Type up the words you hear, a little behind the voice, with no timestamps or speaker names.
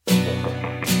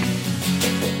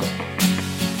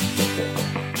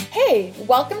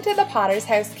Welcome to the Potter's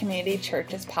House Community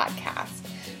Church's podcast.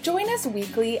 Join us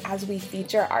weekly as we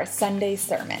feature our Sunday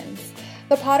sermons.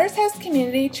 The Potter's House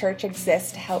Community Church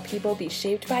exists to help people be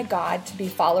shaped by God to be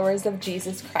followers of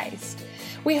Jesus Christ.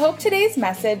 We hope today's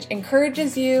message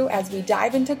encourages you as we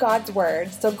dive into God's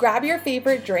Word, so grab your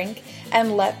favorite drink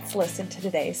and let's listen to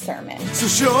today's sermon. So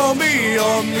show me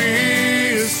your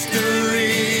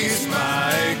mysteries,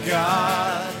 my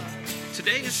God.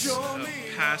 Today's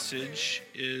passage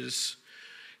is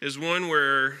one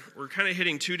where we're kind of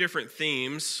hitting two different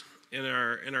themes in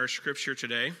our scripture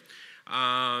today,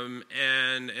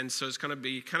 and so it's going to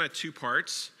be kind of two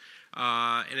parts,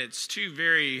 and it's two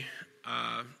very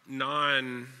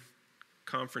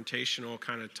non-confrontational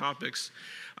kind of topics.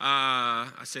 I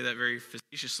say that very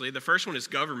facetiously. The first one is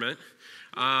government.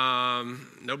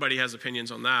 Nobody has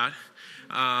opinions on that,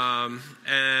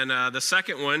 and the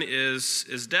second one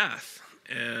is death.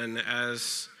 And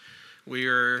as we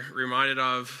are reminded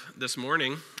of this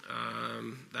morning,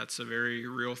 that's a very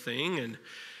real thing. And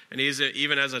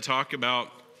even as I talk about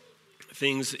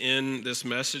things in this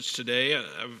message today,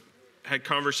 I've had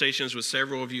conversations with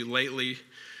several of you lately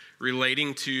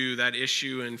relating to that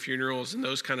issue and funerals and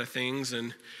those kind of things.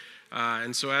 And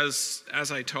so as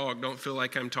I talk, don't feel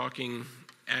like I'm talking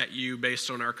at you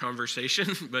based on our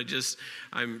conversation, but just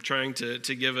I'm trying to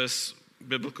give us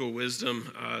biblical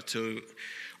wisdom to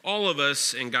all of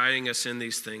us and guiding us in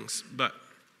these things. But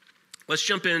let's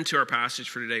jump into our passage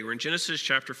for today. We're in Genesis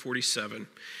chapter 47.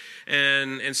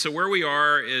 And so where we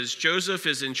are is Joseph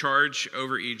is in charge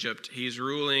over Egypt. He's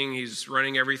ruling, he's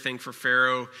running everything for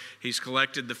Pharaoh. He's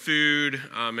collected the food,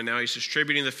 and now he's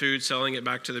distributing the food, selling it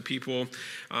back to the people,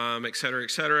 et cetera, et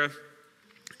cetera.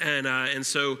 And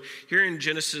so here in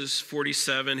Genesis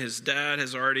 47, his dad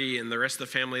has already, and the rest of the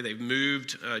family, they've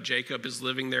moved. Jacob is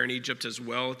living there in Egypt as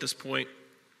well at this point.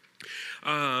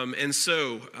 And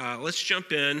so let's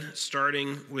jump in,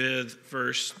 starting with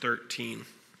verse 13.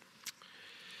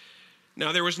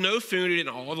 Now there was no food in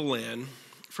all the land,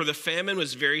 for the famine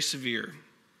was very severe.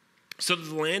 So that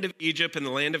the land of Egypt and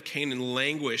the land of Canaan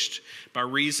languished by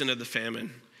reason of the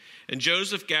famine. And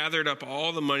Joseph gathered up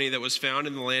all the money that was found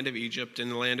in the land of Egypt and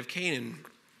the land of Canaan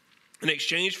in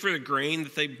exchange for the grain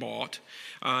that they bought.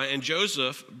 And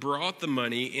Joseph brought the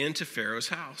money into Pharaoh's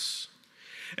house.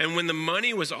 And when the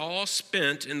money was all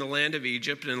spent in the land of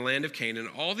Egypt and in the land of Canaan,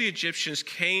 all the Egyptians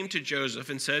came to Joseph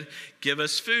and said, "Give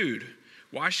us food.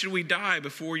 Why should we die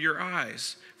before your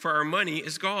eyes? For our money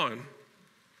is gone."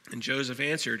 And Joseph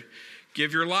answered,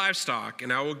 "Give your livestock,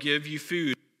 and I will give you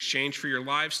food in exchange for your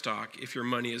livestock if your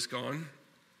money is gone."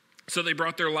 So they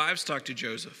brought their livestock to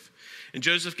Joseph. And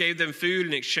Joseph gave them food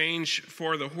in exchange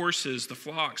for the horses, the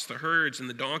flocks, the herds, and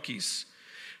the donkeys.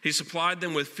 He supplied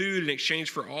them with food in exchange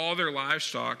for all their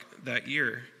livestock that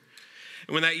year.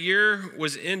 And when that year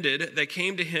was ended, they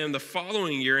came to him the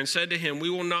following year and said to him,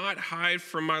 "We will not hide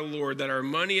from my lord that our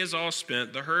money is all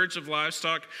spent. The herds of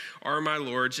livestock are my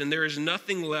lord's, and there is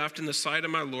nothing left in the sight of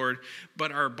my lord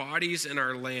but our bodies and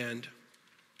our land.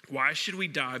 Why should we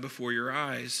die before your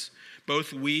eyes,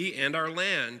 both we and our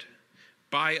land?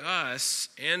 Buy us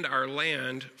and our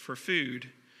land for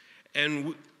food,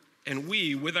 and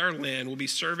we with our land will be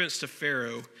servants to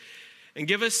Pharaoh. And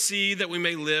give us seed that we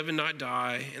may live and not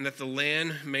die, and that the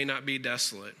land may not be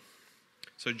desolate."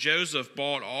 So Joseph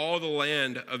bought all the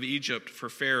land of Egypt for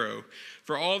Pharaoh,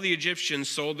 for all the Egyptians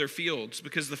sold their fields,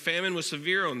 because the famine was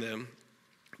severe on them.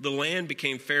 The land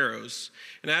became Pharaoh's.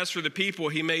 And as for the people,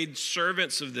 he made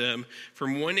servants of them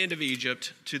from one end of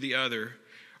Egypt to the other.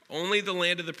 Only the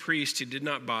land of the priest he did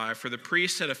not buy, for the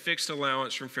priests had a fixed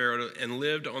allowance from Pharaoh and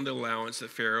lived on the allowance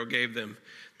that Pharaoh gave them.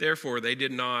 Therefore, they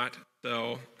did not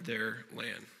sell their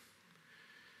land.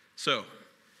 So,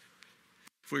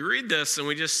 if we read this and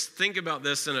we just think about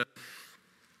this in a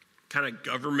kind of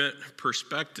government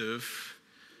perspective,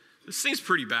 this seems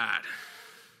pretty bad,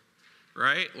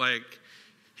 right? Like,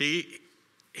 he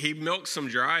milks them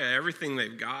dry, everything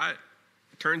they've got,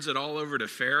 turns it all over to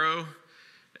Pharaoh,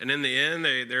 and in the end,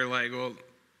 they're like, well,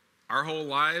 our whole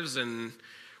lives and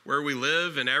where we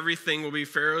live and everything will be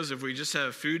Pharaoh's if we just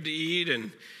have food to eat.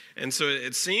 And so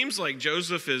it seems like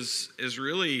Joseph is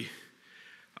really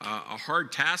a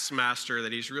hard taskmaster,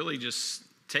 that he's really just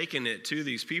taking it to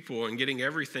these people and getting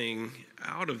everything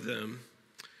out of them.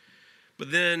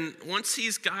 But then once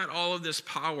he's got all of this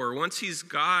power, once he's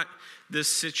got this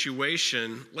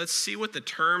situation, let's see what the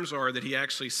terms are that he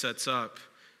actually sets up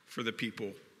for the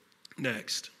people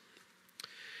next.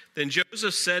 Then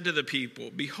Joseph said to the people,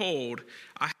 "Behold,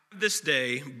 I have this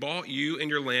day bought you and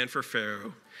your land for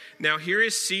Pharaoh. Now here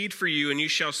is seed for you, and you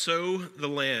shall sow the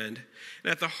land.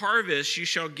 And at the harvest you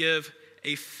shall give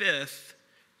a fifth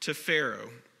to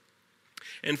Pharaoh.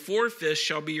 And 4 fish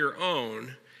shall be your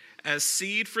own, as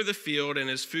seed for the field, and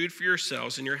as food for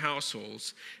yourselves and your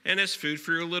households, and as food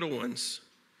for your little ones.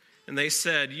 And they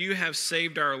said, you have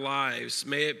saved our lives.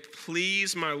 May it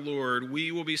please my Lord,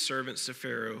 we will be servants to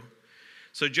Pharaoh.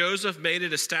 So Joseph made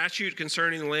it a statute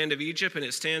concerning the land of Egypt, and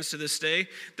it stands to this day,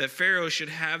 that Pharaoh should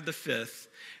have the 5th,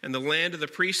 and the land of the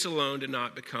priests alone did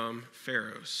not become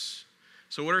Pharaoh's.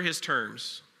 So what are his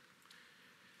terms?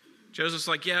 Joseph's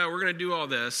like, yeah, we're going to do all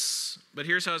this, but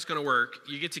here's how it's going to work.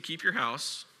 You get to keep your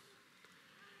house.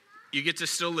 You get to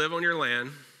still live on your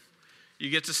land. You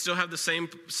get to still have the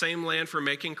same land for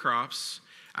making crops.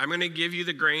 I'm going to give you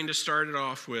the grain to start it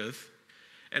off with.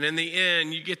 And in the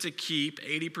end, you get to keep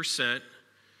 80%,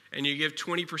 and you give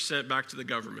 20% back to the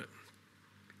government.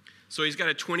 So he's got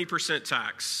a 20%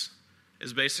 tax,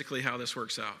 is basically how this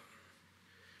works out.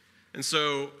 And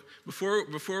so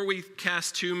before we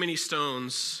cast too many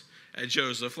stones at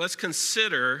Joseph, let's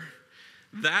consider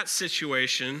that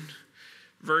situation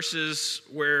versus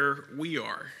where we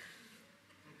are.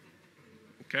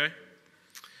 Okay?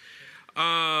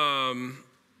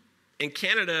 In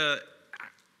Canada,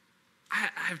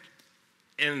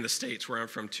 and in the States where I'm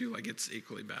from too, like it's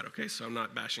equally bad, okay? So I'm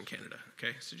not bashing Canada,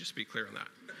 okay? So just be clear on that.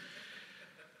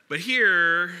 But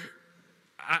here,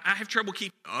 I have trouble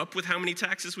keeping up with how many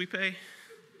taxes we pay.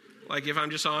 Like if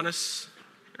I'm just honest,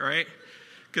 right?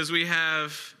 Because we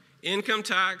have income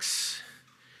tax,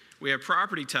 we have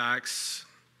property tax,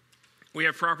 we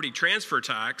have property transfer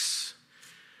tax,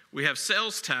 we have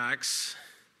sales tax,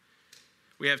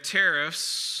 we have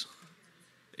tariffs,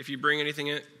 if you bring anything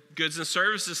in, goods and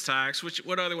services tax,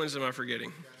 what other ones am I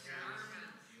forgetting?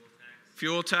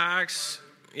 Fuel tax,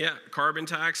 yeah, carbon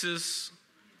taxes,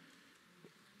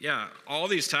 yeah, all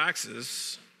these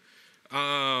taxes.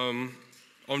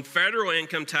 On federal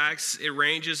income tax, it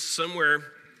ranges somewhere,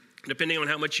 depending on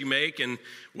how much you make and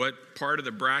what part of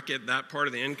the bracket that part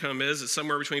of the income is, it's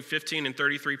somewhere between 15 and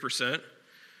 33%.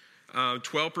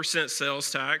 12%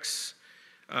 sales tax.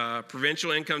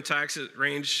 Provincial income tax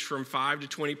range from 5 to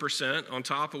 20% on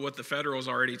top of what the federal is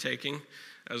already taking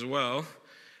as well.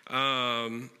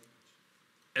 And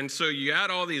so you add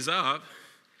all these up,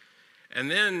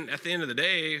 and then at the end of the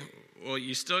day, well,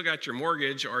 you still got your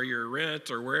mortgage or your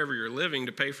rent or wherever you're living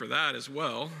to pay for that as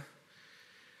well.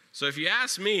 So if you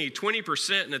ask me,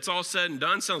 20% and it's all said and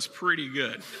done sounds pretty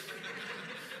good,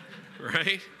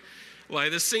 right?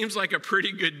 Like this seems like a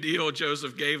pretty good deal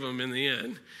Joseph gave them in the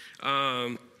end.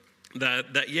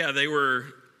 They were,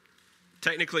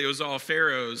 technically it was all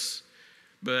Pharaoh's,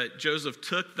 but Joseph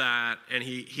took that and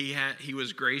he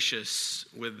was gracious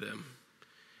with them.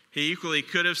 He equally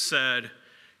could have said,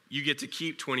 you get to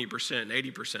keep 20% and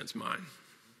 80% is mine.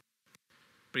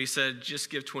 But he said, just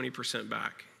give 20%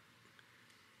 back.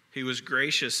 He was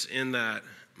gracious in that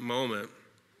moment.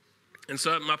 And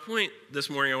so my point this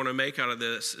morning I want to make out of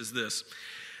this is this,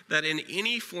 that in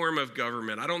any form of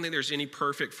government, I don't think there's any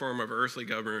perfect form of earthly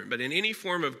government, but in any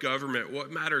form of government,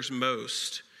 what matters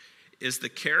most is the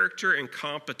character and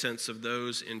competence of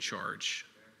those in charge.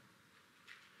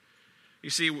 You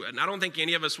see, I don't think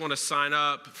any of us want to sign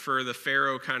up for the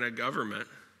Pharaoh kind of government,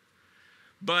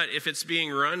 but if it's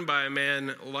being run by a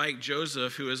man like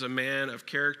Joseph, who is a man of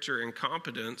character and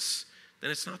competence,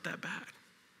 then it's not that bad.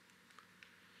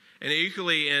 And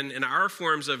equally in our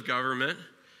forms of government,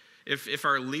 if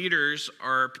our leaders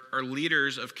are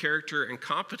leaders of character and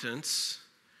competence,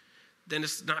 then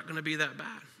it's not going to be that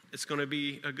bad. It's going to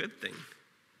be a good thing,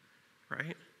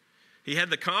 right? He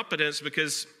had the competence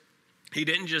because he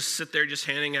didn't just sit there just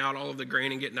handing out all of the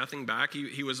grain and get nothing back.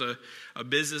 He was a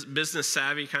business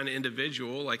savvy kind of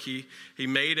individual. Like he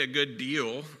made a good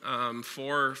deal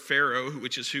for Pharaoh,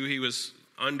 which is who he was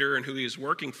under and who he was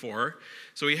working for.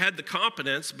 So he had the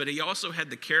competence, but he also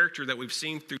had the character that we've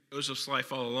seen through Joseph's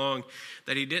life all along,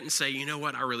 that he didn't say, you know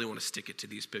what, I really want to stick it to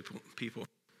these people.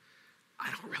 I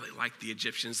don't really like the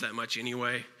Egyptians that much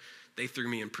anyway. They threw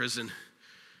me in prison.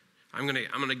 I'm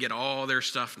gonna get all their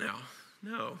stuff now.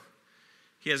 No.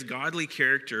 He has godly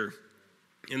character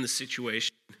in the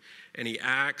situation, and he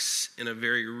acts in a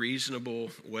very reasonable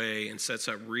way and sets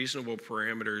up reasonable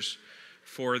parameters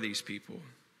for these people.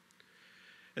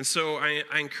 And so I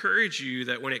encourage you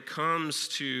that when it comes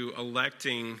to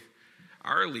electing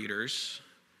our leaders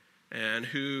and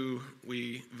who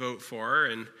we vote for,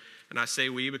 and I say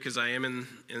we because I am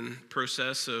in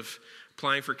process of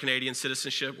applying for Canadian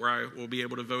citizenship where I will be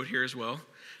able to vote here as well.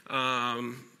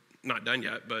 Not done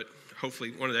yet, but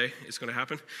hopefully one day it's going to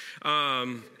happen.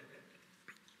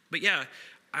 But yeah,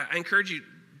 I encourage you,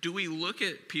 do we look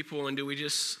at people and do we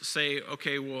just say,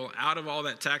 okay, well, out of all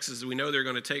that taxes we know they're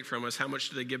going to take from us, how much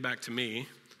do they give back to me?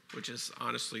 which is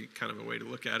honestly kind of a way to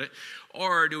look at it?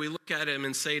 Or do we look at him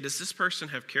and say, does this person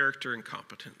have character and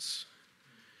competence?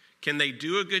 Can they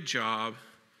do a good job?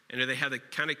 And do they have the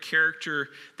kind of character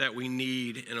that we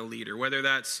need in a leader? Whether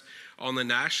that's on the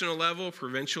national level,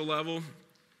 provincial level,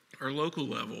 or local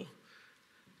level.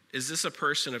 Is this a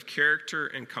person of character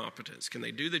and competence? Can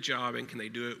they do the job, and can they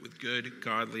do it with good,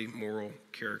 godly, moral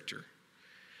character?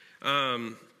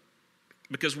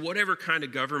 Because whatever kind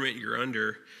of government you're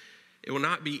under, it will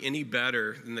not be any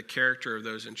better than the character of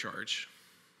those in charge.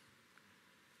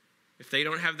 If they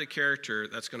don't have the character,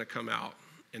 that's going to come out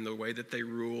in the way that they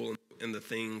rule and the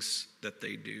things that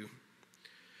they do.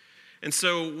 And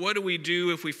so what do we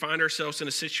do if we find ourselves in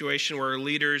a situation where our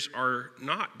leaders are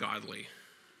not godly?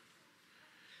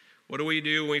 What do we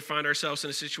do when we find ourselves in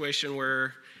a situation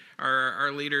where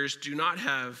our leaders do not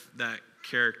have that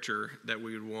character that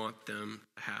we would want them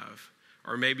to have,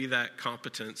 or maybe that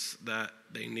competence that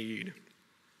they need?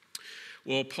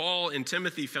 Well, Paul and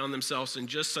Timothy found themselves in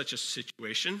just such a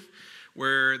situation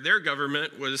where their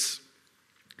government was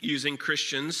using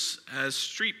Christians as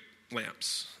street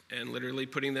lamps and literally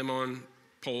putting them on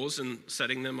poles and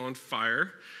setting them on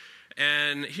fire.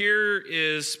 And here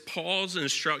is Paul's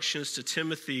instructions to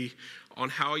Timothy on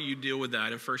how you deal with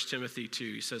that in 1 Timothy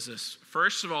 2. He says this: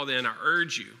 "First of all, then, I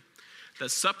urge you that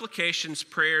supplications,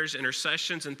 prayers,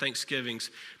 intercessions, and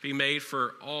thanksgivings be made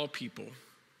for all people,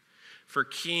 for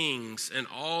kings and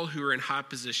all who are in high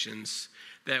positions,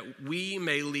 that we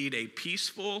may lead a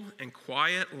peaceful and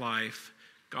quiet life,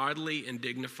 godly and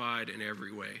dignified in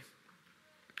every way."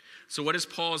 So what is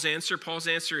Paul's answer? Paul's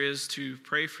answer is to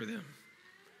pray for them.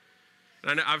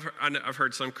 And I've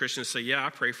heard some Christians say, yeah, I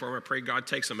pray for them. I pray God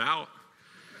takes them out.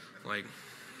 Like,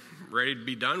 ready to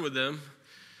be done with them.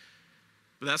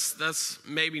 But that's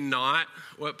maybe not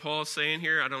what Paul's saying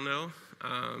here. I don't know.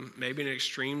 Maybe in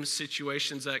extreme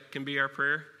situations that can be our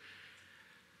prayer.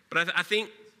 But I think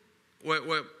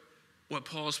what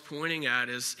Paul's pointing at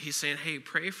is he's saying, hey,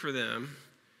 pray for them.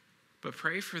 But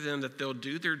pray for them that they'll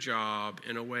do their job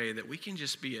in a way that we can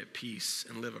just be at peace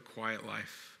and live a quiet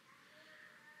life,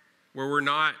 where we're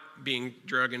not being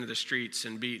dragged into the streets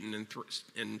and beaten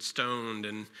and stoned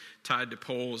and tied to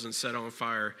poles and set on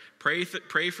fire. Pray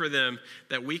for them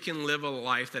that we can live a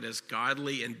life that is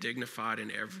godly and dignified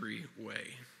in every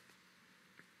way.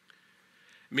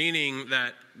 Meaning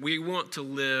that we want to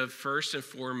live first and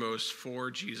foremost for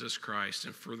Jesus Christ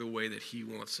and for the way that he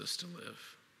wants us to live.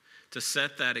 To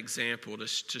set that example, to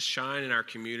shine in our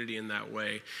community in that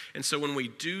way. And so when we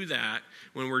do that,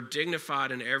 when we're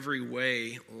dignified in every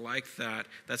way like that,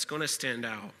 that's going to stand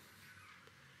out.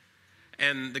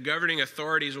 And the governing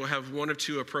authorities will have one of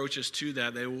two approaches to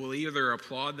that. They will either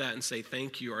applaud that and say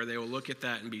thank you, or they will look at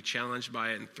that and be challenged by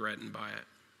it and threatened by it.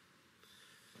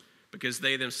 Because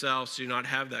they themselves do not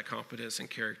have that competence and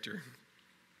character.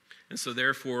 And so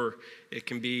therefore, it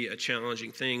can be a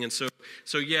challenging thing. And so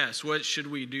yes, what should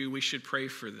we do? We should pray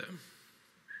for them.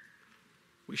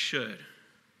 We should.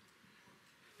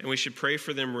 And we should pray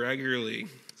for them regularly.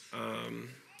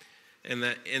 And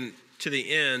to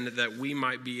the end that we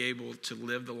might be able to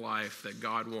live the life that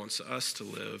God wants us to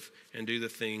live and do the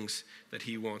things that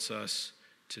he wants us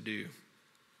to do.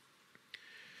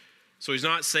 So he's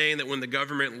not saying that when the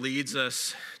government leads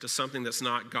us to something that's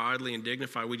not godly and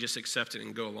dignified, we just accept it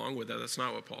and go along with that. That's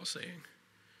not what Paul's saying.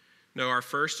 No, our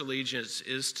first allegiance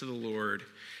is to the Lord.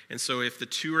 And so if the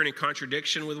two are in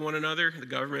contradiction with one another, the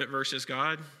government versus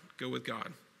God, go with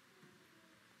God.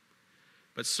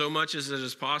 But so much as it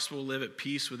is possible, live at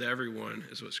peace with everyone,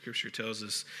 is what Scripture tells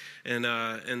us.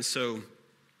 And so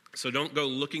don't go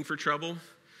looking for trouble.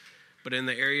 But in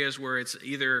the areas where it's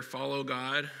either follow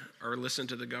God or listen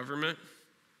to the government,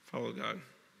 follow God.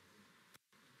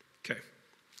 Okay.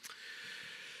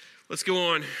 Let's go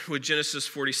on with Genesis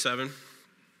 47.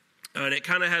 And it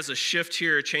kind of has a shift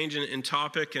here, a change in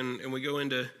topic. And we go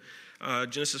into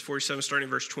Genesis 47, starting in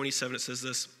verse 27. It says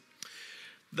this: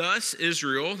 "Thus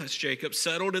Israel," that's Jacob,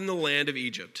 "settled in the land of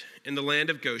Egypt, in the land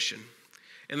of Goshen.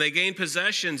 And they gained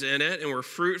possessions in it and were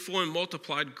fruitful and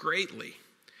multiplied greatly.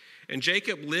 And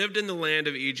Jacob lived in the land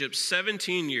of Egypt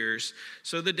 17 years.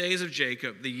 So the days of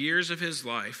Jacob, the years of his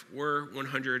life, were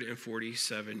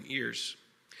 147 years.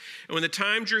 And when the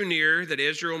time drew near that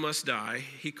Israel must die,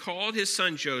 he called his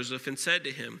son Joseph and said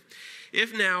to him,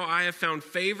 'If now I have found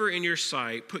favor in your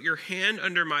sight, put your hand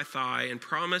under my thigh and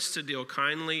promise to deal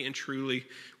kindly and truly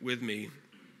with me.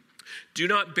 Do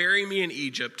not bury me in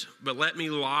Egypt, but let me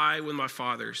lie with my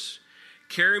fathers.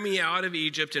 Carry me out of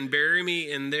Egypt and bury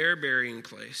me in their burying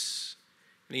place.'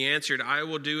 And he answered, 'I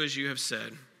will do as you have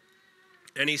said.'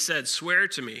 And he said, 'Swear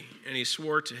to me.' And he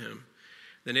swore to him.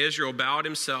 Then Israel bowed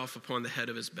himself upon the head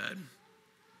of his bed."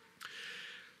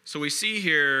 So we see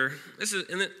here,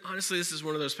 honestly, this is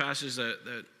one of those passages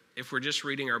that if we're just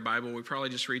reading our Bible, we probably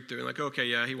just read through and like, okay,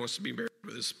 yeah, he wants to be buried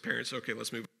with his parents. Okay,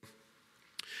 let's move on.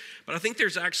 But I think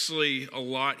there's actually a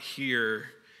lot here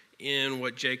in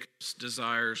what Jacob's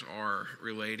desires are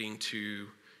relating to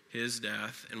his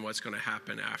death and what's going to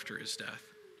happen after his death.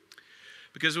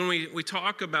 Because when we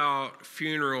talk about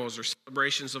funerals or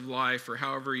celebrations of life or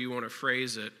however you want to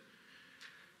phrase it,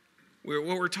 what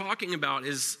we're talking about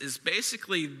is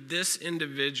basically this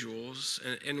individual's,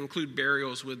 and include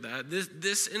burials with that,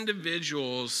 this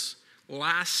individual's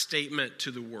last statement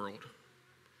to the world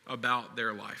about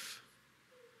their life.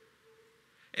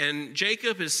 And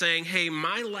Jacob is saying, hey,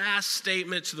 my last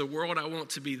statement to the world, I want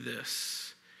to be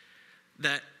this,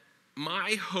 that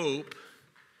my hope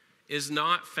is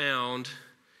not found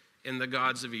in the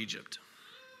gods of Egypt.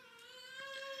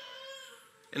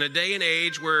 In a day and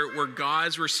age where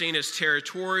gods were seen as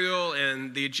territorial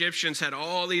and the Egyptians had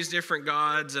all these different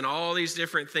gods and all these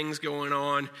different things going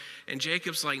on, and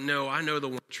Jacob's like, no, I know the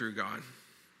one true God.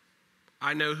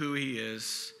 I know who he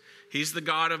is. He's the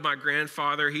God of my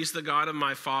grandfather. He's the God of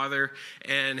my father.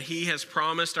 And he has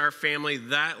promised our family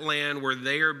that land where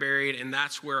they are buried, and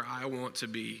that's where I want to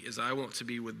be, is I want to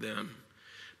be with them.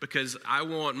 Because I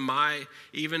want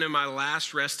even in my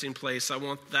last resting place, I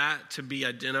want that to be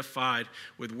identified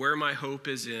with where my hope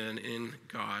is in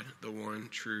God, the one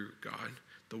true God,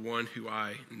 the one who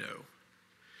I know.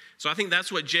 So I think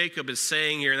that's what Jacob is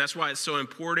saying here, and that's why it's so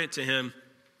important to him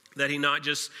that he not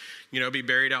just, be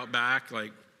buried out back.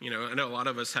 Like, I know a lot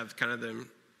of us have kind of the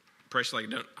impression,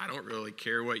 like, I don't really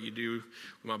care what you do with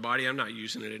my body. I'm not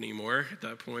using it anymore at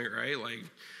that point, right? Like,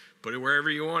 put it wherever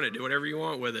you want it. Do whatever you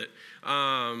want with it.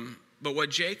 But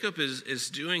what Jacob is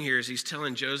doing here is he's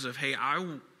telling Joseph, hey,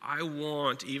 I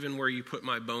want even where you put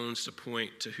my bones to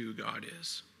point to who God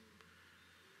is.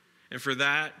 And for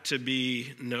that to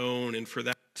be known and for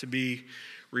that to be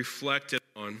reflected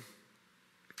on.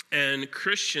 And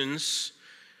Christians,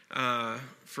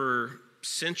 for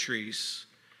centuries,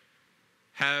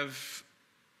 have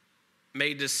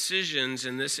made decisions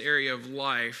in this area of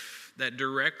life that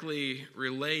directly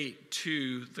relate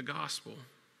to the gospel,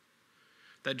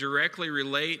 that directly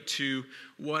relate to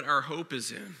what our hope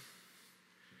is in.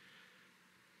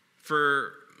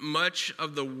 For much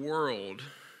of the world,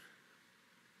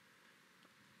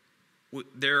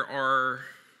 there are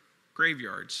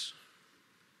graveyards.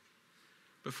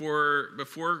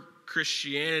 Before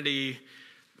Christianity,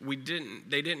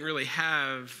 they didn't really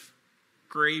have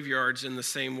graveyards in the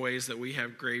same ways that we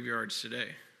have graveyards today.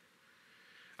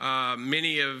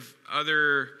 Many of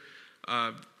other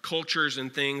cultures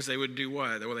and things, they would do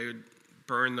what? Well, they would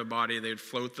burn the body, they would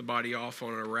float the body off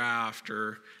on a raft,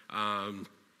 or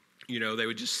they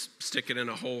would just stick it in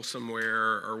a hole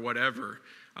somewhere or whatever.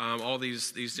 All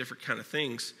these different kind of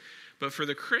things. But for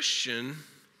the Christian,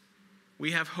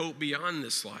 we have hope beyond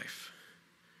this life.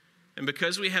 And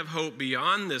because we have hope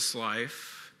beyond this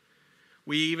life,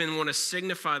 we even want to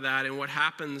signify that in what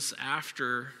happens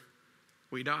after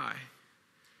we die.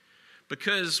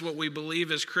 Because what we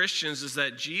believe as Christians is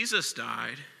that Jesus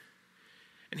died,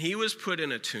 and he was put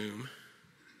in a tomb,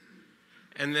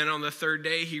 and then on the third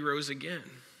day he rose again.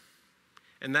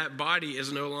 And that body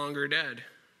is no longer dead.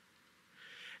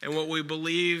 And what we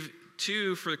believe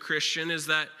too for the Christian is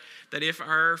that if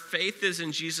our faith is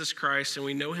in Jesus Christ and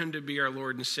we know him to be our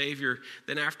Lord and Savior,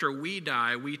 then after we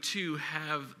die, we too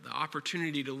have the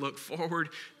opportunity to look forward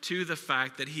to the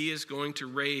fact that he is going to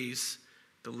raise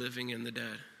the living and the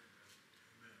dead.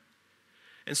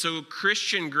 And so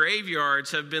Christian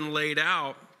graveyards have been laid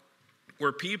out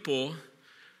where people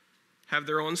have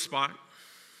their own spot,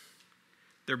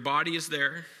 their body is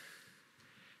there,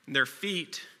 and their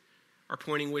feet are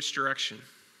pointing which direction?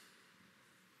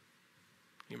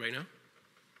 Anybody know?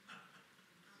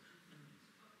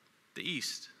 The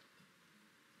east.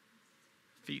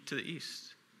 Feet to the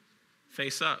east.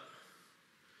 Face up.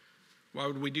 Why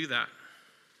would we do that?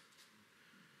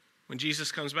 When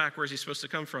Jesus comes back, where's he supposed to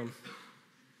come from?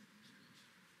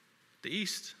 The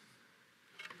east.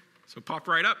 So pop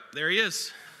right up. There he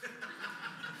is.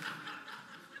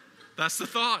 That's the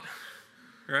thought,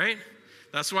 right?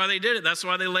 That's why they did it. That's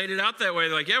why they laid it out that way.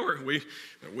 They're like, yeah,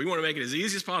 we want to make it as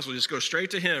easy as possible. Just go straight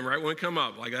to him, right, when we come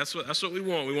up. Like, that's what we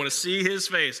want. We want to see his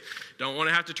face. Don't want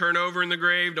to have to turn over in the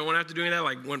grave. Don't want to have to do any of that.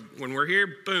 Like, when we're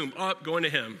here, boom, up, going to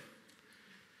him.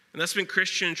 And that's been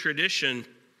Christian tradition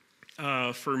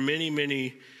for many,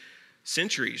 many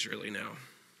centuries, really, now.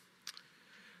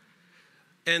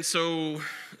 And so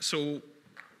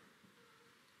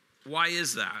why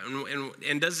is that?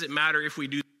 And does it matter if we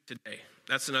do that today?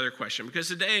 That's another question. Because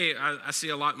today I see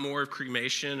a lot more of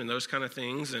cremation and those kind of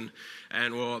things. And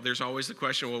well, there's always the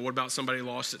question, well, what about somebody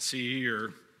lost at sea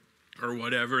or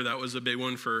whatever? That was a big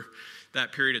one for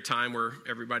that period of time where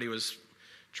everybody was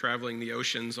traveling the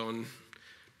oceans on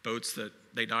boats that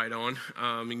they died on.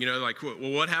 Like,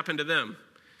 well, what happened to them?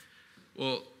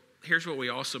 Well, here's what we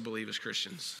also believe as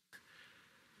Christians.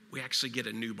 We actually get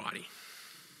a new body.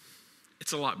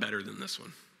 It's a lot better than this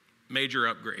one. Major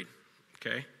upgrade,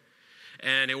 okay?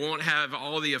 And it won't have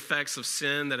all the effects of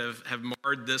sin that have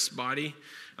marred this body,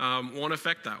 won't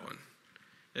affect that one.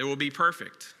 It will be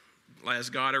perfect, as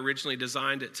God originally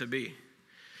designed it to be.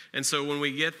 And so when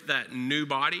we get that new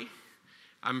body,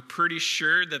 I'm pretty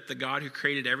sure that the God who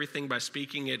created everything by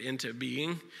speaking it into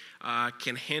being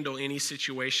can handle any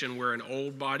situation where an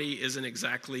old body isn't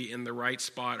exactly in the right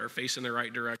spot or facing the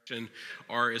right direction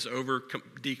or is over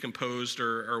decomposed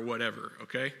or whatever,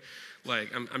 okay?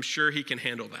 Like, I'm sure he can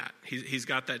handle that. He's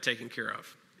got that taken care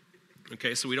of.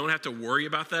 Okay, so we don't have to worry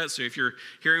about that. So if you're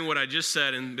hearing what I just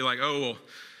said and be like, oh, well,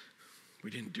 we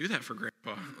didn't do that for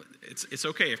Grandpa. It's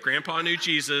okay. If Grandpa knew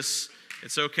Jesus,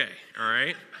 it's okay, all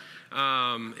right?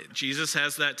 Jesus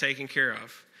has that taken care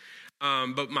of.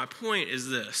 But my point is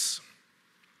this,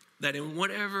 that in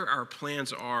whatever our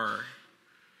plans are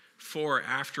for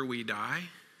after we die,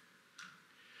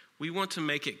 we want to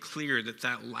make it clear that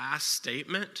that last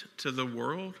statement to the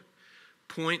world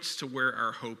points to where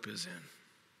our hope is in.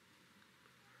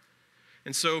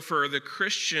 And so for the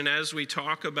Christian, as we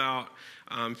talk about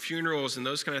funerals and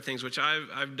those kind of things, which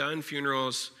I've done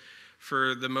funerals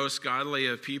for the most godly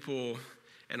of people,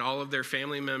 and all of their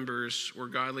family members were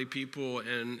godly people,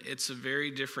 and it's a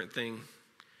very different thing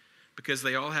because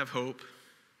they all have hope.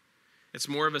 It's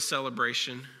more of a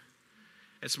celebration.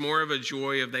 It's more of a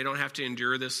joy of they don't have to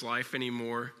endure this life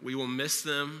anymore. We will miss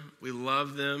them. We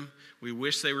love them. We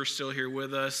wish they were still here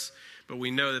with us, but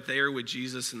we know that they are with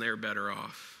Jesus and they're better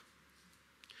off.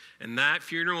 And that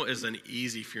funeral is an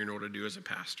easy funeral to do as a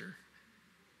pastor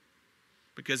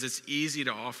because it's easy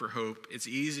to offer hope. It's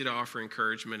easy to offer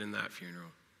encouragement in that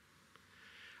funeral.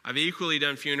 I've equally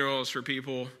done funerals for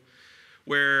people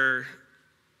where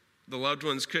the loved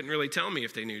ones couldn't really tell me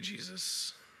if they knew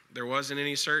Jesus. There wasn't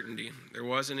any certainty. There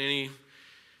wasn't any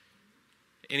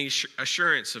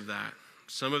assurance of that.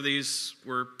 Some of these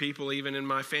were people even in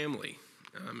my family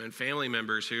and family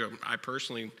members who I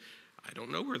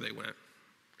don't know where they went.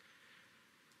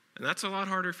 And that's a lot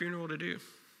harder funeral to do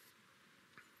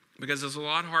because it's a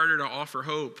lot harder to offer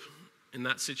hope in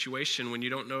that situation when you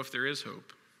don't know if there is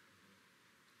hope.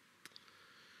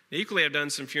 Equally, I've done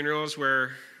some funerals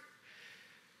where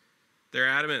they're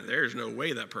adamant there's no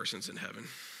way that person's in heaven.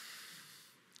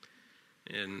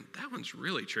 And that one's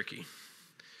really tricky.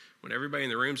 When everybody in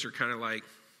the rooms are kind of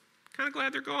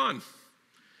glad they're gone.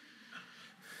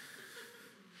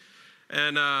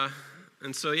 And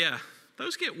so, yeah,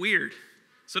 those get weird.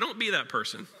 So don't be that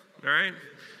person, all right?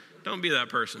 Don't be that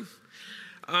person.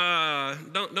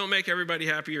 Don't make everybody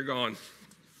happy you're gone.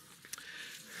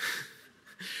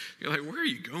 You're like, where are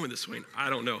you going this way?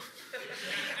 I don't know.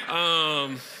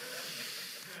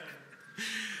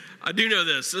 I do know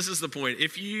this. This is the point.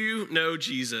 If you know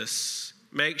Jesus,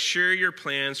 make sure your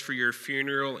plans for your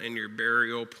funeral and your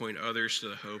burial point others to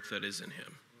the hope that is in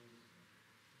him.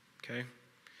 Okay?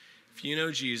 If you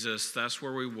know Jesus, that's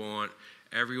where we want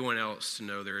everyone else to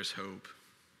know there is hope.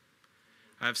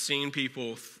 I've seen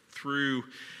people through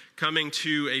coming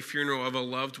to a funeral of a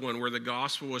loved one where the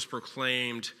gospel was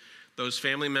proclaimed, those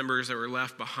family members that were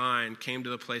left behind came to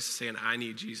the place of saying, I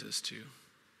need Jesus too.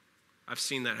 I've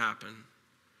seen that happen.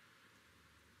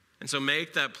 And so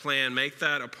make that plan, make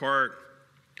that a part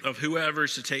of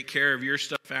whoever's to take care of your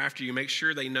stuff after you. Make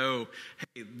sure they know,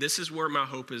 hey, this is where my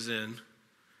hope is in.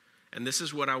 And this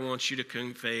is what I want you to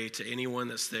convey to anyone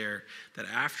that's there, that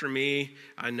after me,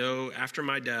 I know after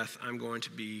my death, I'm going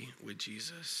to be with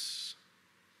Jesus.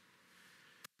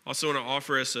 Also want to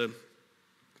offer us a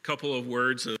couple of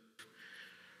words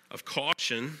of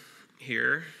caution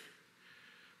here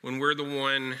when we're the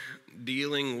one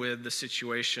dealing with the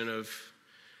situation of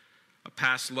a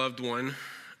past loved one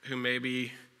who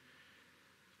maybe,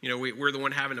 we're the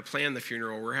one having to plan the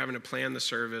funeral, we're having to plan the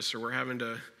service, or we're having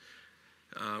to,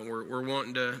 we're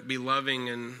wanting to be loving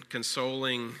and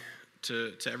consoling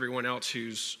to everyone else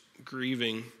who's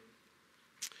grieving.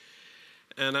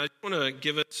 And I want to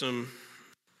give it some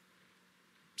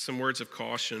words of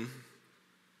caution.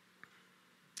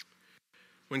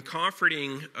 When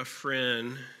comforting a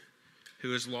friend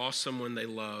who has lost someone they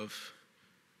love,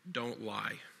 don't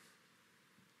lie.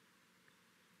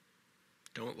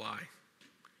 Don't lie.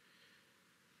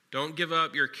 Don't give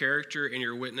up your character and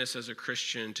your witness as a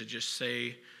Christian to just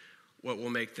say what will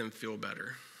make them feel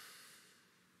better.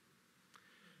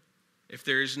 If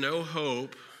there is no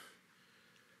hope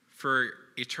for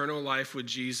eternal life with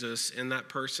Jesus in that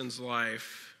person's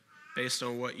life based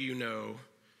on what you know,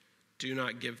 do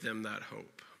not give them that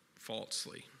hope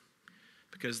falsely.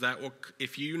 Because that will,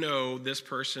 if you know this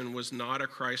person was not a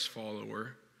Christ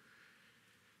follower,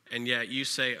 and yet you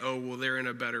say, oh, well, they're in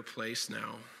a better place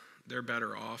now, they're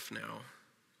better off now,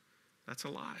 that's a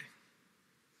lie.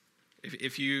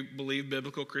 If you believe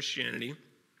biblical Christianity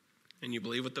and you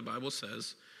believe what the Bible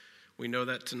says, we know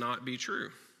that to not be true.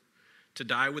 To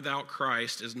die without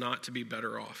Christ is not to be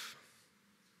better off.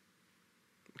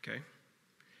 Okay?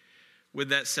 With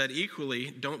that said,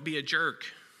 equally, don't be a jerk.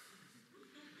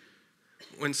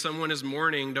 When someone is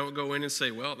mourning, don't go in and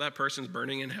say, well, that person's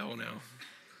burning in hell now.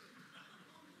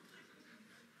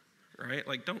 Right?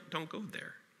 Like, don't go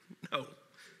there.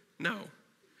 No.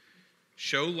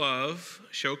 Show love,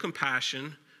 show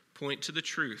compassion, point to the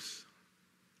truth.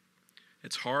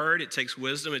 It's hard, it takes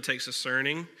wisdom, it takes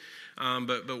discerning,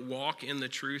 but walk in the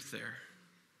truth there.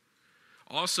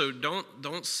 Also,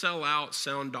 don't sell out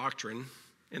sound doctrine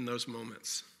in those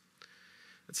moments.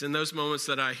 It's in those moments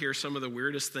that I hear some of the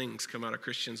weirdest things come out of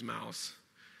Christians' mouths,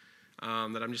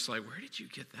 that I'm just like, where did you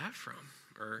get that from?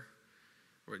 Or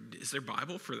is there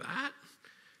Bible for that?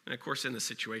 And of course, in the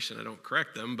situation, I don't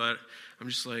correct them, but I'm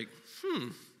just like,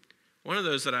 One of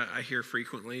those that I hear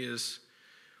frequently is,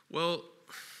 well,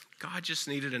 God just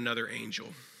needed another angel,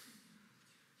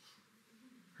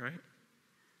 right?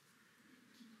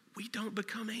 We don't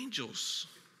become angels.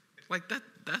 Like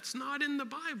that's not in the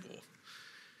Bible.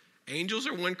 Angels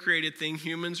are one created thing,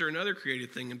 humans are another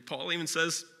created thing. And Paul even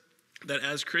says that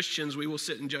as Christians, we will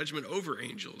sit in judgment over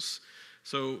angels.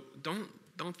 So don't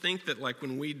think that like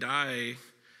when we die,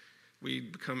 we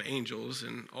become angels.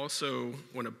 And also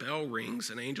when a bell rings,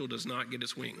 an angel does not get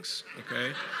its wings,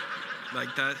 okay?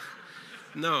 Like that.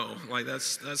 No, like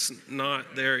that's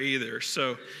not there either.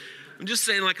 So I'm just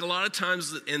saying, like a lot of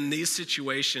times in these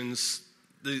situations,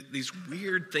 these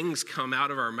weird things come out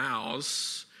of our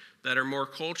mouths that are more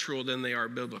cultural than they are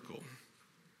biblical.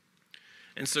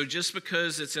 And so just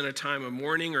because it's in a time of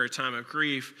mourning or a time of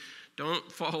grief,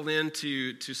 don't fall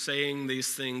into saying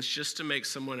these things just to make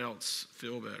someone else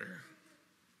feel better.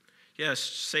 Yes,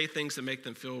 say things that make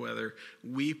them feel better.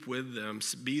 Weep with them.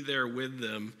 Be there with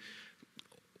them.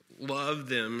 Love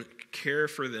them, care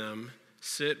for them,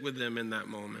 sit with them in that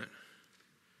moment.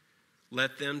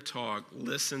 Let them talk,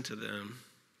 listen to them.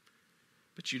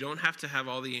 But you don't have to have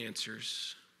all the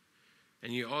answers.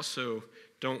 And you also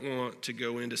don't want to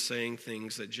go into saying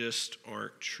things that just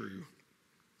aren't true.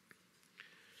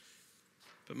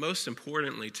 But most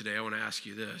importantly today, I want to ask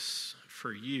you this.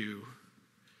 For you,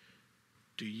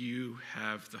 do you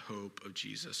have the hope of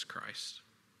Jesus Christ?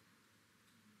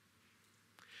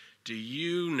 Do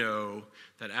you know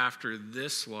that after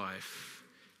this life,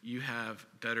 you have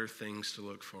better things to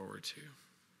look forward to?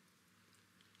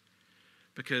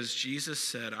 Because Jesus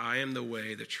said, I am the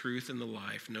way, the truth, and the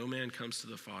life. No man comes to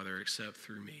the Father except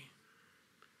through me.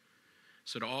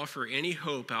 So to offer any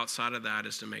hope outside of that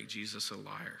is to make Jesus a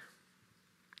liar.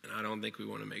 And I don't think we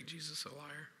want to make Jesus a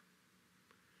liar.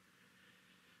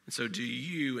 And so do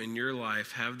you in your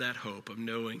life have that hope of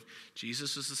knowing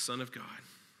Jesus is the Son of God?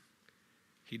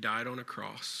 He died on a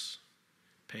cross,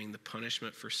 paying the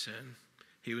punishment for sin.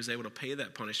 He was able to pay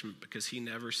that punishment because he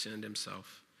never sinned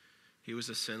himself. He was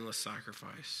a sinless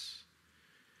sacrifice.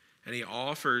 And he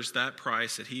offers that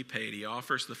price that he paid. He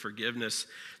offers the forgiveness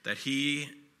that he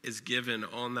is given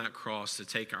on that cross to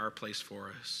take our place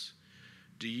for us.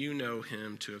 Do you know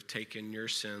him to have taken your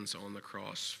sins on the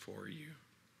cross for you?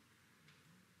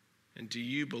 And do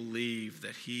you believe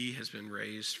that he has been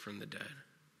raised from the dead?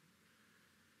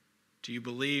 Do you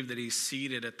believe that he's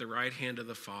seated at the right hand of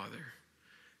the Father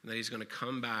and that he's going to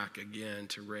come back again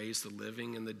to raise the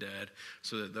living and the dead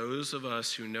so that those of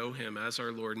us who know him as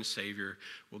our Lord and Savior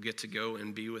will get to go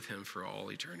and be with him for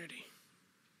all eternity?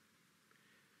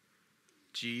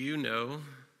 Do you know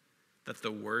that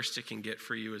the worst it can get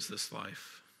for you is this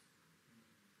life?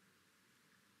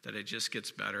 That it just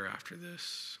gets better after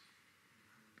this?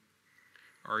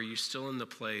 Or are you still in the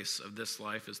place of this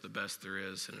life is the best there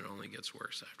is and it only gets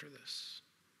worse after this?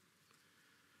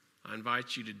 I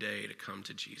invite you today to come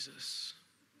to Jesus,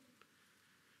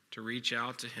 to reach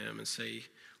out to him and say,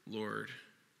 Lord,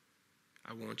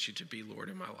 I want you to be Lord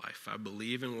in my life. I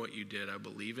believe in what you did. I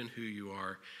believe in who you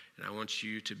are, and I want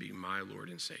you to be my Lord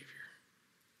and Savior.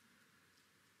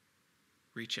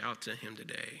 Reach out to him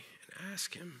today and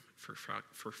ask him for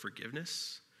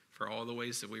forgiveness for all the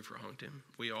ways that we've wronged him.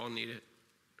 We all need it.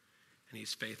 And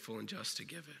he's faithful and just to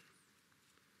give it.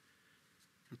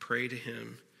 And pray to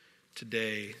him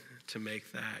today to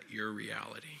make that your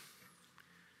reality.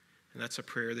 And that's a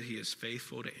prayer that he is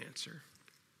faithful to answer.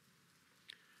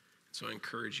 So I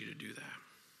encourage you to do that.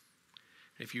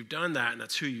 If you've done that and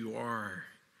that's who you are,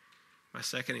 my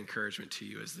second encouragement to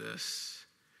you is this: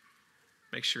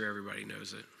 make sure everybody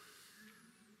knows it.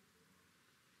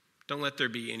 Don't let there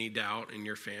be any doubt in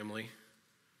your family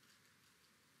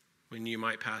when you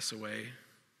might pass away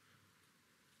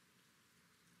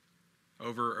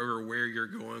over where you're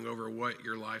going, over what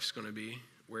your life's going to be,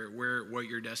 what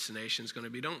your destination's going to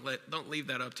be. Don't leave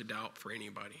that up to doubt for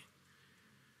anybody.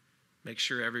 Make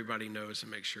sure everybody knows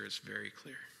and make sure it's very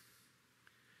clear.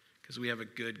 Because we have a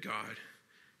good God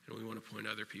and we want to point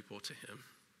other people to him.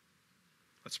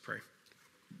 Let's pray.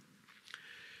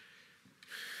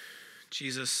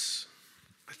 Jesus,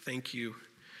 I thank you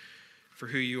for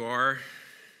who you are.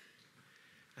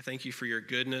 I thank you for your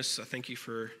goodness. I thank you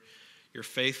for your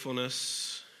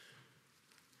faithfulness.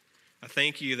 I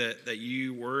thank you that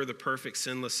you were the perfect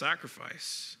sinless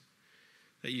sacrifice,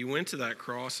 that you went to that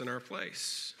cross in our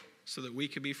place so that we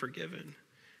could be forgiven,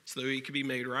 so that we could be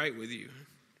made right with you,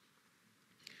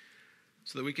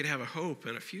 so that we could have a hope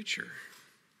and a future.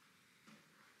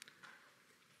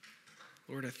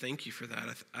 Lord, I thank you for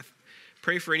that. I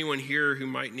pray for anyone here who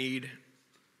might need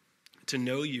to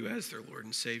know you as their Lord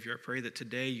and Savior. I pray that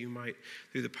today you might,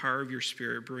 through the power of your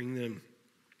Spirit, bring them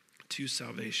to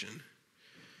salvation.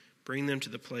 Bring them to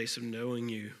the place of knowing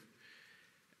you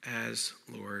as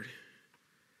Lord,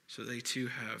 so they too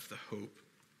have the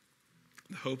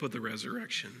hope of the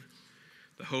resurrection,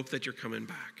 the hope that you're coming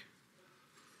back.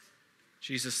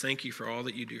 Jesus, thank you for all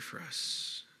that you do for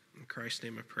us. In Christ's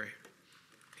name I pray.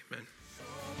 Amen.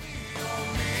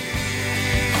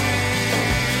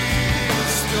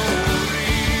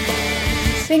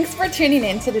 Thanks for tuning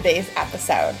in to today's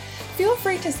episode. Feel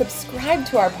free to subscribe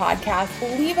to our podcast,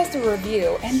 leave us a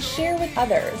review, and share with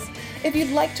others. If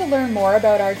you'd like to learn more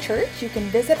about our church, you can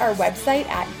visit our website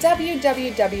at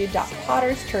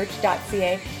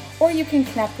www.potterschurch.ca, or you can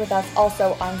connect with us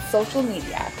also on social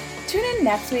media. Tune in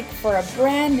next week for a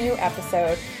brand new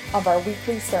episode of our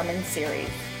weekly sermon series.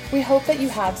 We hope that you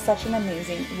have such an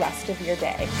amazing rest of your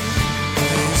day.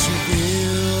 Please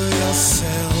reveal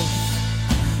yourself.